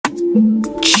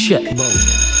Shut up.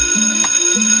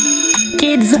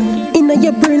 Kids, inna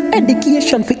your brain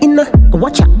education for inna.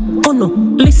 Watch out, oh no,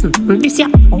 listen, this ya.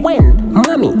 When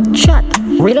mommy chat,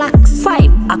 relax, 5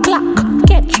 o'clock,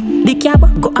 catch the cab,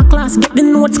 go a class, get the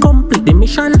notes complete, the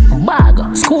mission,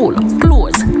 bag, school,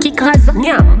 clothes, kickers,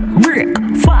 yam, break,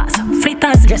 fast,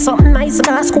 flitters, dress up nice,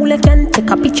 go school you can take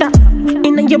a picture.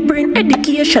 Inna your brain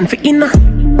education for inna.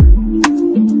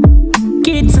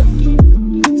 Kids,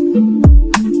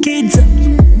 kids,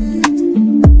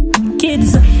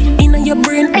 kids, inna your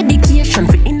brain education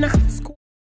for inna school.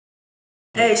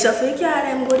 Hey, Shafiq,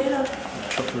 I'm good enough.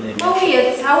 Oh,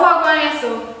 wait, how are you going so?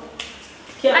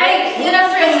 You're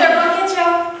not friends, sir, don't catch you.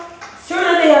 Sir,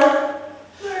 not there.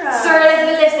 Sir, let's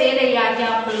the list in the yard,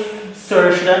 yeah, Sir,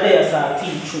 should not there, sir,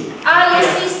 teach you. Ah,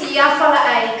 let's see, I follow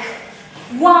Ike.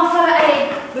 One follow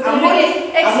Ike. I'm only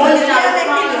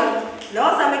no,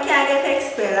 so I can't get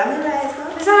expelled. I'm nice, no?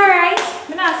 It's alright.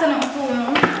 I'm not saying nothing to you.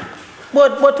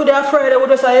 But today on Friday, we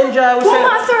just enjoy. Come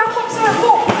on, sir, come, sir,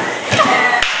 come.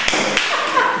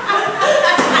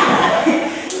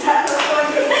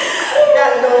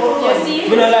 You see?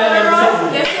 We don't like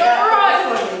them. Yes, you're right.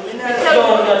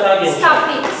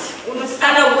 Stop it.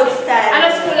 Stand up good style. And the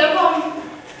school you come.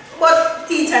 But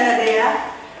teacher not there.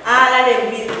 All of them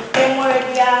busy. Them work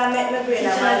here make me brain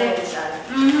a malfunction.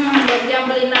 But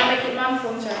gambling not make it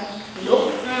malfunction.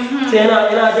 Nope. So you're not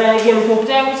doing a game too?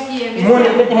 Try which game? Money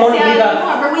bigger.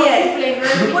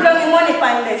 Put on the money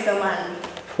pan this, man.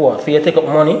 What? For you take up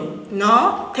money?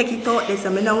 No, take it out this. I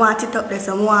don't want it up this.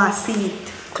 I want to see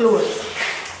it close.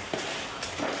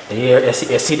 Here, you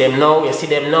see them now? You see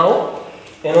them now?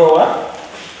 You know what?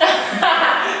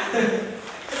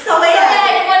 So no.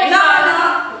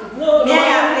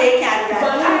 Yeah, play cat.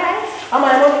 Alright. Am I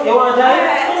money? You want to die?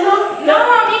 No,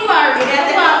 I'm married.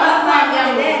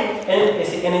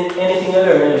 Anything you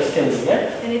learn, just tell me,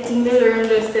 yeah? Anything to learn,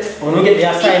 just tell me. When we get the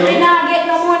assignment. If you not get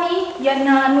no money, you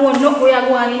not know where you're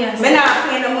going in. I'm not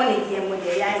playing the money game with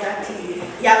you. You have to thief.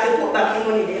 You have to put back the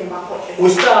money then back up. We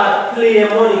start playing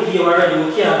money game already.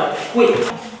 We can't quit.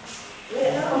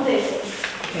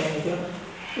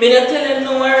 Me not tell him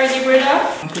no already, brother.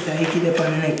 Put a hickey up on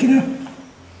the neck, you know.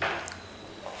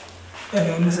 You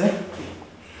know what I'm saying?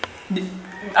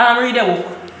 Read a book.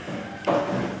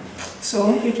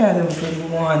 So, you can't do what you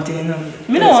want, you know.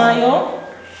 Me don't want you.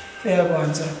 There you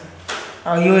go, sir.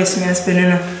 How you waste me spending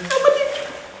now?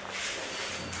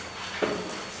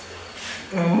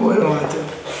 What do you want to?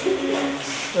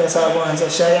 Yes, I want to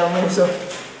shy and move, so.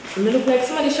 Me look like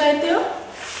somebody shy to you?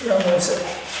 Yeah, move, sir.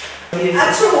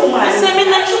 That's true, man. I say me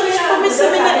not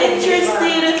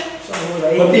interested.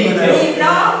 But detail.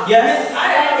 No? Yes?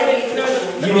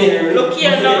 You mean Look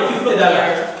here, now. Look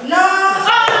here. No!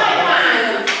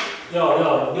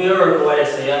 Yo, do you hear what I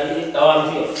say? I'm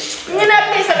here. You not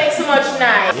place that make so much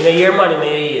nice. You know, your money in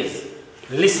your ears.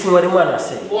 Listen what the man is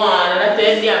saying. One, and I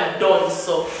tell you I'm done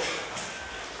so.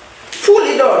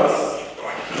 Fully done.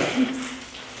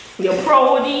 You're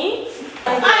proud, eh?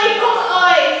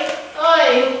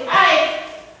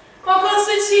 Come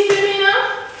switch seat with me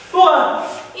now. What?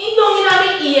 He don't mean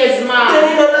my ears, man. Then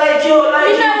he don't like you, like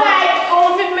Me him not back. like,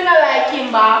 oh, me not like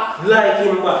him back. Like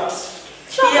him back.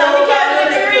 Shut up, me can't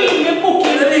read me book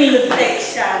in read.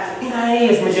 Section. In our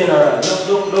ears, my general. Don't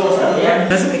stand here.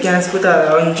 That's why I can't put out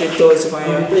 100,000 for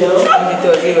you.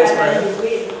 100,000 US for you.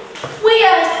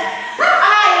 Weird.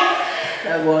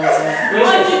 That was it.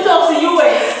 100,000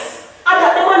 US. I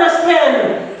thought the man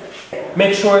spend.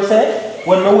 Make sure, say,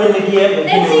 when we win the game, they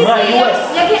give me my US.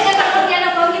 You get that money and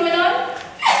not give me none?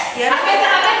 Yeah. I bet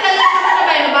you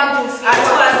buy the bag juice. I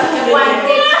trust you. Don't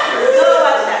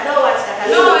watch that.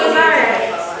 No, it's alright.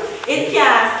 It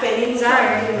can't spend. It's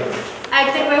alright. I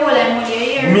take my whole money a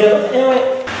year. Anyway.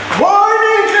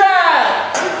 Morning,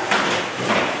 Jack!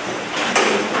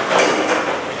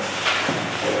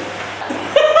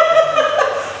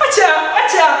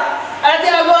 Watch out! I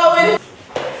think I'm going with.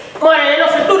 Man,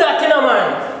 enough to do that, you know, man.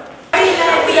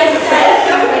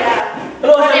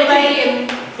 Hello, What hello. buy him?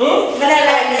 But I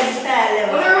like that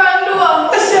style. What around the world?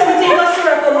 Let's see everything that's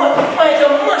circle. Find a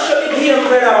mash up the game,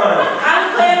 brother, man.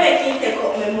 I'm going to make you take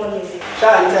up my money.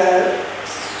 Chantal.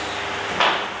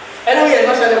 Anyway,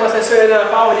 I'm going to say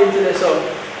forward into the song.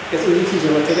 Because we're teaching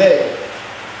you today.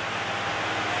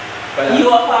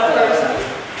 You are far person.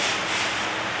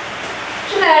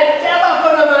 Should I tell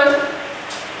about man?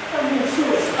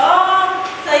 Oh,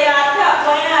 so you are top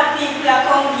when you have people that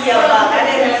come here back and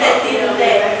then set it up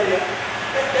there.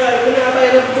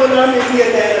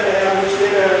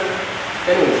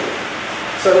 Anyway,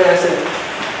 so then I said,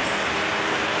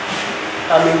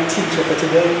 I'm a teacher for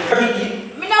today.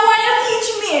 Me not want you to teach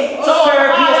me. So,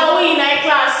 Halloween night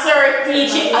class, sir.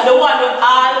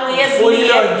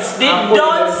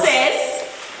 dunces,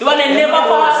 the one that never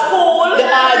pass school,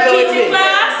 teaching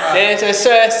class. Then say,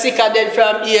 sir, sick of dead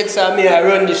from AIDS, so me I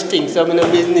run this thing, so I'm in a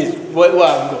business. What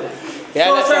I'm doing?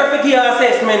 Yeah, so, sir, for your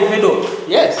assessment, we do?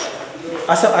 Yes.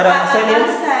 Assignment?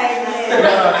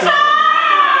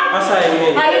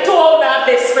 And you two are our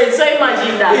best friends, so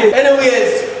imagine that.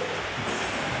 Anyways,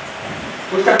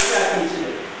 we start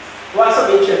teaching. What's up,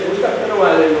 interest? We start to know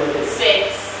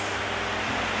Sex.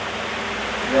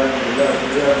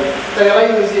 So you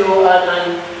use you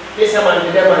and this man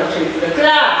to demonstrate to the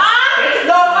class.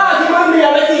 Don't argue with me,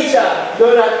 I'm a teacher. Do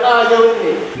not argue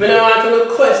with me. I don't want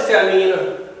to question me, you know.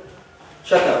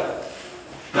 Shut up.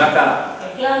 Knock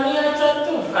up. Yeah, me and chat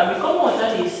too. Can we come out of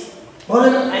this? What?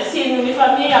 I see you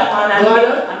from here, man.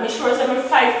 I'm sure it's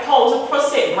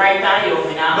 5,000% right now, you know.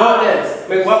 Go there.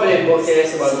 Make what believe about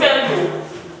this about spell book.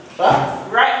 Huh?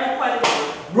 Right book what it is.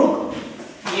 Brook?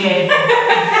 Yeah.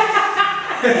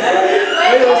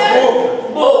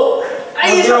 Book. I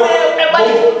used to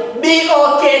everybody be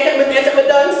okay to me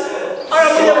dance. Or I'm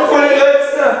going to fully dance.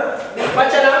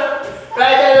 Watch it now.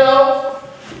 Right now.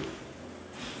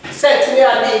 Sex me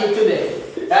and leave today.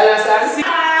 You understand?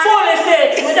 Fully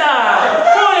sex, me dog.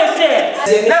 Fully sex.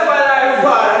 Never lie,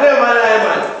 father. Never lie,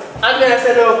 man. I'm going to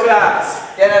say no class.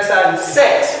 You understand?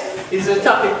 Sex is the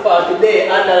topic for today.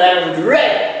 Underline with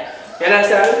red. You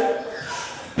understand?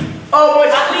 How much?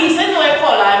 At least I know a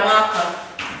color marker.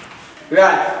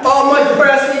 Right. How much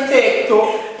person it take to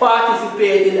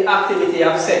participate in the activity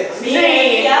of sex? 3.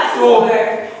 Yeah, 4.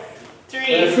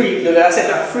 3. The freak, no, I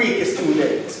said a freak is 2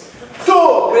 days. 2!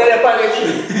 We're in the panic 3.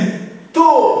 2!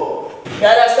 You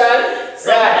understand?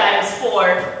 Sometimes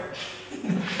 4.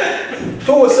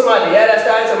 2 somebody, you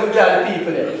understand? Some of people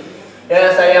there. You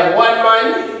understand? You have 1 man.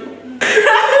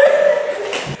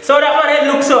 So that one head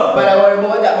looks up. But I worry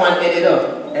about that one headed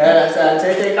up. You understand? So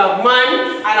you take a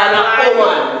man and a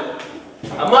woman.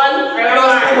 A man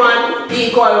plus woman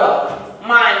equal what?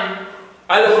 Man.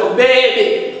 I look a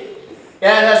baby. You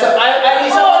understand? I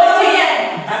need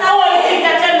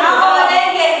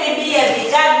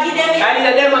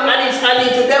I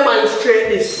need to demonstrate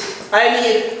this. I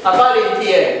need a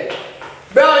volunteer.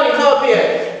 Brownie, come up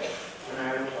here.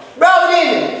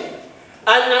 Brownie!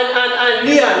 And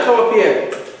Leon, come up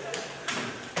here.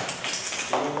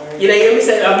 You know, you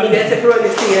said I'm going to run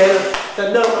this thing here.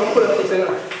 So now I'm put up this thing.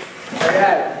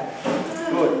 Alright.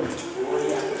 Good.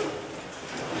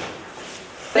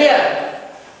 Leon,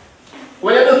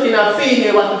 when you're looking at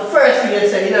female, what the first thing you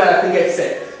say in order to get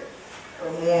sex?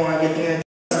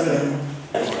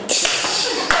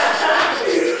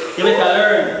 You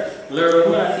better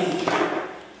learn what I think.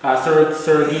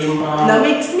 Sir, give him No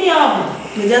mix me up.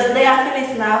 Me just there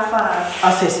finish now fast.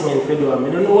 assessment for do. I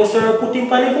don't know what sir put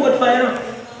him on the board for you.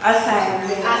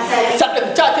 Assignment. Stop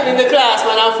them chatting in the class,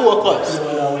 man, and focus.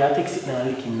 No, we are taking it now,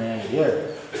 licking now. Yeah.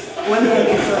 When you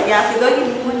get so, you have to go give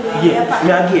me money. Yeah,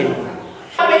 me again.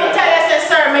 When you tell us a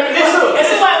sir, it's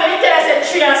why when you tell us a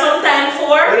 3 and sometimes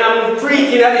 4. When I'm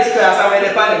freaking at this class, I'm in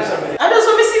the panic somewhere. I just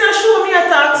want to see a show me a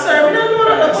talk, sir. We don't know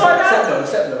what to call that.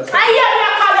 Sit down. I hear me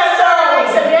a call that, sir.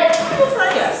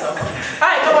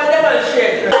 Alright, come on,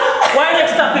 demonstrate. Why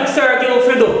next topic, sir, give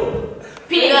you do?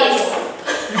 Penis.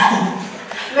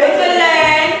 We will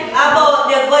learn about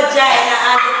the vagina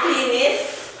and the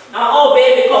penis. Oh,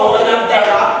 baby, come on up there.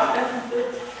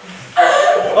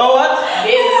 Oh, what?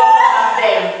 Baby, come up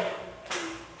them.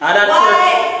 Why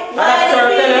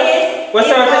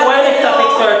next topic,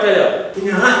 sir, tell you? In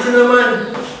your heart, you know,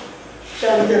 man.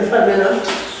 Chanting for me now.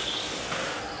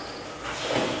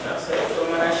 That's it, come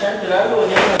on, I shan't tell you.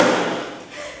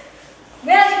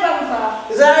 Where are you coming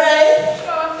from? Is that right?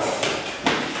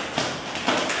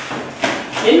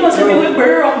 You know something with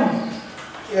burrow.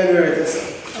 Yeah, you're right, sir.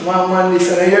 Man,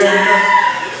 listen, you're right.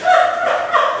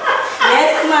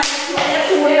 Yes, man.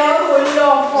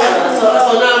 So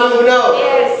now I'm moving out.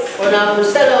 Yes. When I'm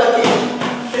sell out here.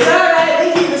 Is that right?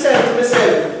 I keep myself to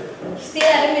myself. Stay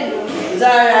at the middle. Is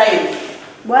that right?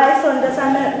 Why son does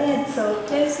not need so?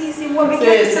 Let's see what we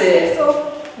Say, can do. So,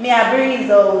 Me a breeze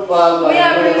out. we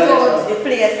are breeze out. The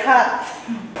place hot.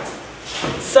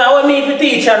 So what me for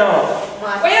teacher now?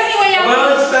 What you mean when you're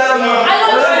Lunchtime.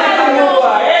 Lunchtime, no.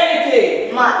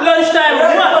 Anything. Lunchtime,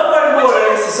 what?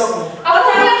 I will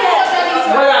tell you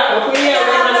what We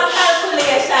have no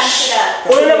calculation to that.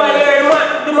 When you never hear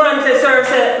the man say, sir,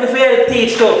 say, me fair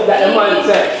teach too. That the man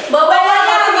said. But when you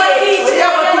have a teacher, I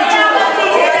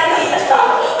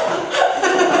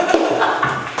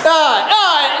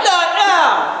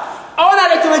want to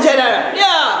look to my general.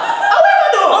 Yeah. How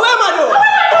am I do?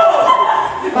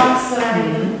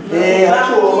 Yeah, I'm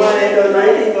sure man, I don't know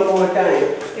anything no more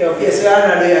time. Yes, we are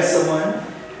not there, someone.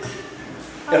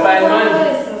 If I man.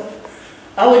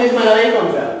 How would this man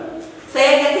come from? So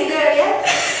you get the girl yet?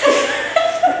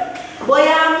 Boy,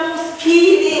 I'm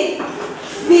speedy.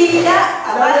 Speeda.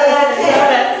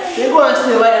 You go and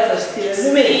stay where you're still.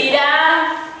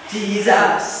 Speeda.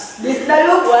 Jesus. This the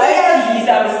look serious.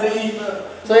 Jesus.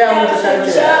 So you want to try to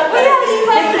Where are you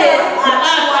in place?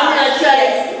 I'm not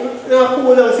trying. No,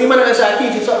 cool down. See, man, I'm trying to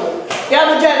teach you something. You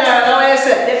have a general, how you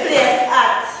say? The place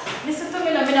at. Listen to me,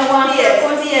 I don't want to Yes, go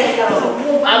see yes, you.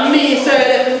 And me, sir,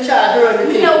 left in charge around the I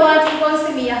thing. don't want to go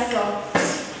see me, yes, sir.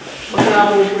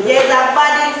 There's a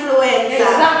bad influence.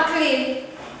 Exactly.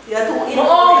 You're too I'm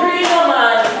hungry, no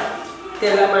man.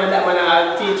 Tell that man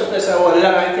I'll teach up this how long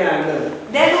I can do.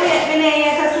 Then we have been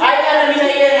here. I can't be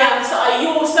here now. So are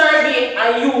you survey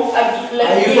and you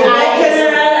left You me forget behind.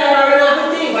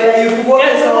 you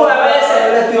forget so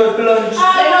let you plunge. I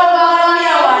know what I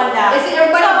wonder. Is it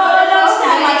everybody going to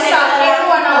see my son?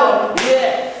 Everyone out.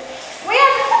 Yeah.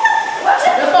 Where? What's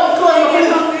it? You come close,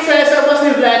 so you must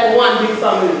live like one big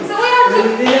family. So where are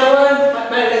you? You know what?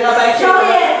 So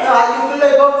yeah. You feel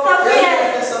like So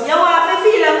yes, you want to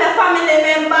feel like a family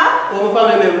member? I'm a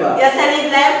family member. You say live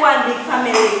like one big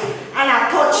family and a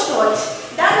touch.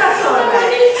 That's not so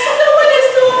right.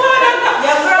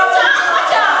 You grow up.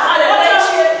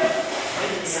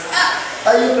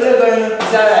 Are you feeling going?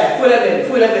 Is that right? Full of it.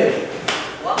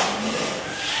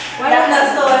 That's not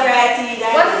so right either.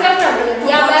 What is your problem?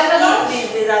 You have a This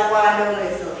is a one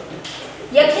only so.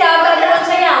 You can't buy the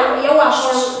you wash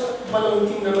Balloon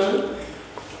thing, man.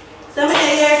 Some of you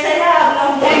say you have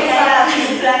no money, you have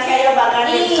things like your bag and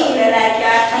it's something like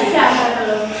your I thing. can't buy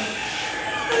the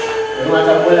You want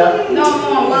a bola? No, no,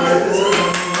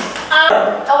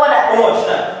 How much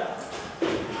that?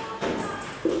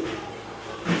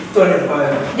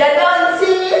 25. You don't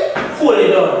see? Fully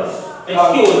done.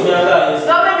 Excuse me, guys.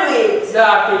 Come and do it.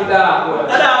 Dark.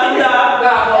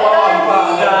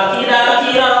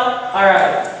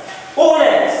 Alright. Who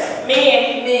next?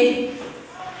 Me.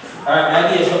 Alright, I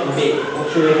give you something big. What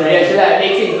you doing? Yeah, she like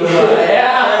making yeah.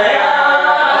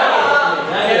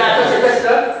 Touch the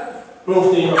question. Move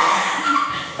to you.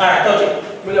 Alright, touch it.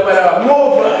 Move.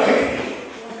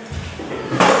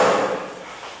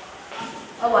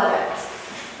 How about that?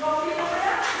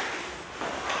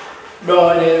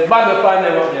 Bro, the bag pan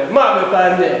them up there. Mama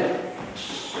pan them.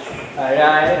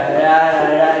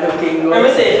 Alright, looking good. Let me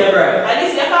say it, right? And this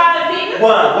is your card, big?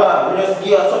 One. We just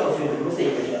give us something for you. Let me say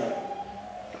it, yeah.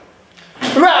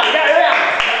 Round.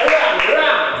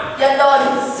 You're done.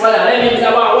 Well, let me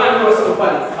get about one person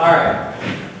upon it. Alright.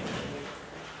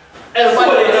 Everybody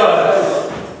Fully done.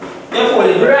 You're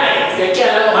fully done. Right. They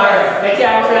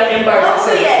can't feel embarrassed.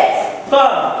 Oh, yes.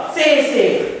 Come.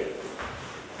 Say.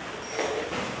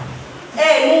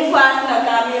 Hey, move fast now,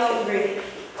 because I'm hungry.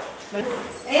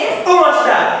 Eh? How much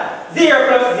that? 0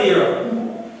 plus 0.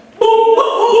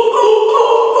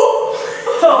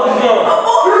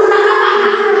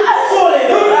 Fully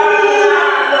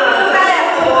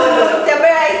done. It's a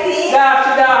bright thing.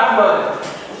 Dark, man.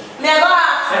 Never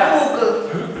ask Google.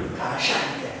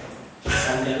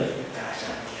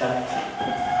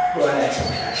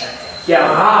 Yeah,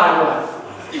 hard one.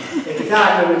 Make it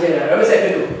hard, no general. Let me say it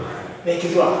do. Make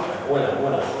it work.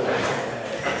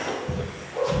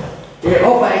 Yeah,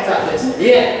 up by top this.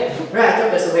 Yeah. Right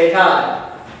up this way hard.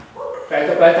 Right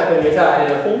up by top and way hard.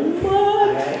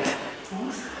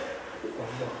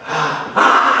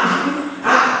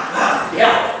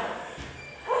 Yeah.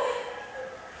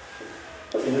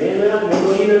 It's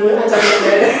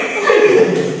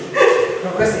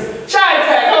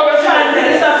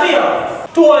a fear.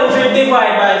 200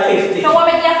 divided by 50. So what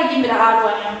make you have to give me the hard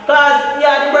one? Yeah? Because,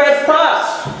 yeah, the birds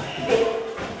pass.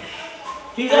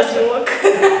 Jesus, you work.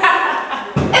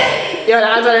 Yeah, the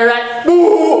answer is right.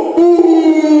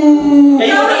 Boo! Yeah,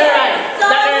 you got it right.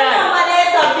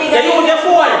 Yeah, you use your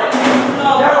phone.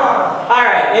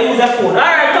 Alright, you use your phone.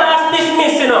 Alright, class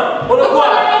dismissed, you know. Go on. Go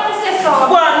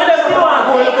on, let us go on.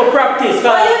 Go look at practice.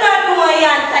 So you don't know you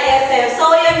answer yourself, so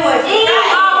you know if you right.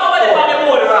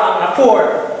 A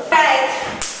 4. Right.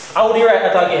 How would you write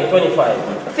that again?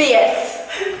 25. Fierce.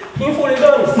 You fully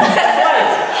done.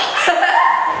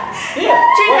 Yeah.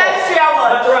 3 times 3 how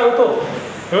much? That's wrong too.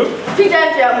 3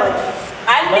 times 3 how much?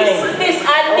 And this,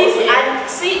 and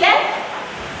see that?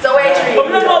 So where 3?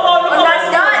 But look about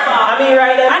Understand? I mean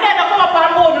right there. And then I come up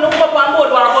on board, look up on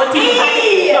board, what about team?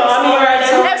 No, I mean right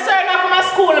there. If sir not come to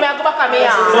school, I go back on me.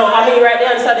 No, I mean right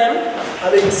there, answer them.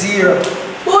 I mean 0.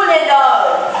 Pull it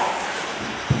down.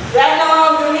 Right now,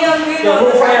 I'm hungry. You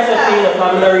move for yourself,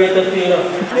 I'm not ready to clean up.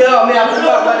 Yeah, me have to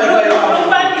talk about the guy.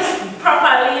 Look at this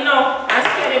properly, you know. And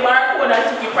scan the barcode and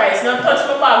ticket price. Not touch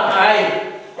my bag.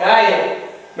 Aye.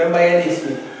 Me Remember you this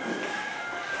me.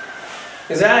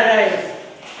 Is that right?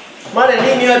 Man,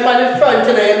 leave me out on the front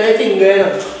tonight and everything going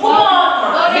on. Come on,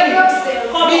 go get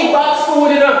yourself. Big box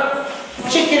food, you know.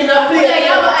 Chicken in a plate. Yeah,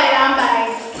 you're buying, I'm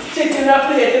buying. Chicken in a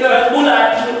plate, you know. I'm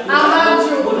buying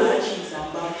juice.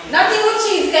 Nothing with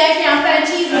cheese, guys. You can't find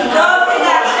cheese. Don't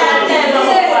forget that.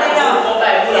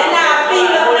 You're not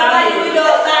feeling nobody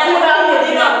without that.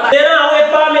 They don't wait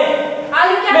for me. All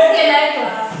you can say like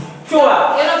class. Sure.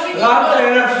 You don't feel good.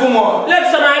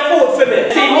 Left some of my food for me.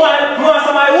 See, more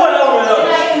some of my whole long lunch.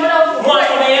 More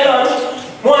some of your lunch.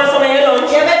 More some of your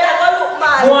lunch. You better go look,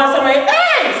 man. More some of your...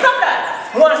 Hey, stop that.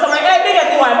 More some of your... Hey, big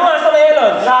at the one. More some of your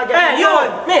lunch. Hey, you,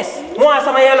 miss. More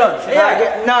some of your lunch. Yeah,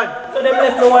 get none. So them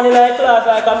left me one in my class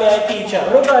like I'm a teacher.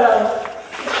 Look at that.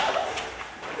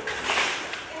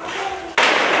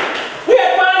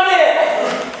 Wait for me.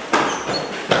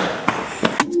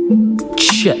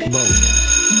 Shut mouth.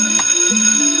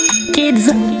 Kids,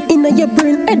 inna your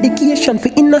brain education for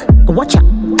inna. Watch out,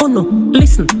 oh no,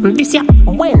 listen, this ya.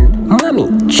 When mommy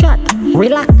chat,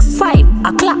 relax, 5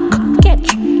 o'clock,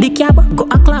 catch the cab, go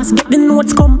a class, get the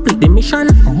notes complete, the mission,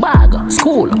 bag,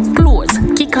 school, clothes,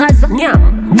 kickers,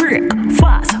 nyam, break,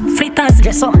 fast, flitters,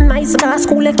 dress up nice, go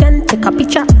school, you can take a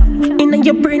picture. Inna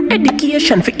your brain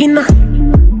education for inna.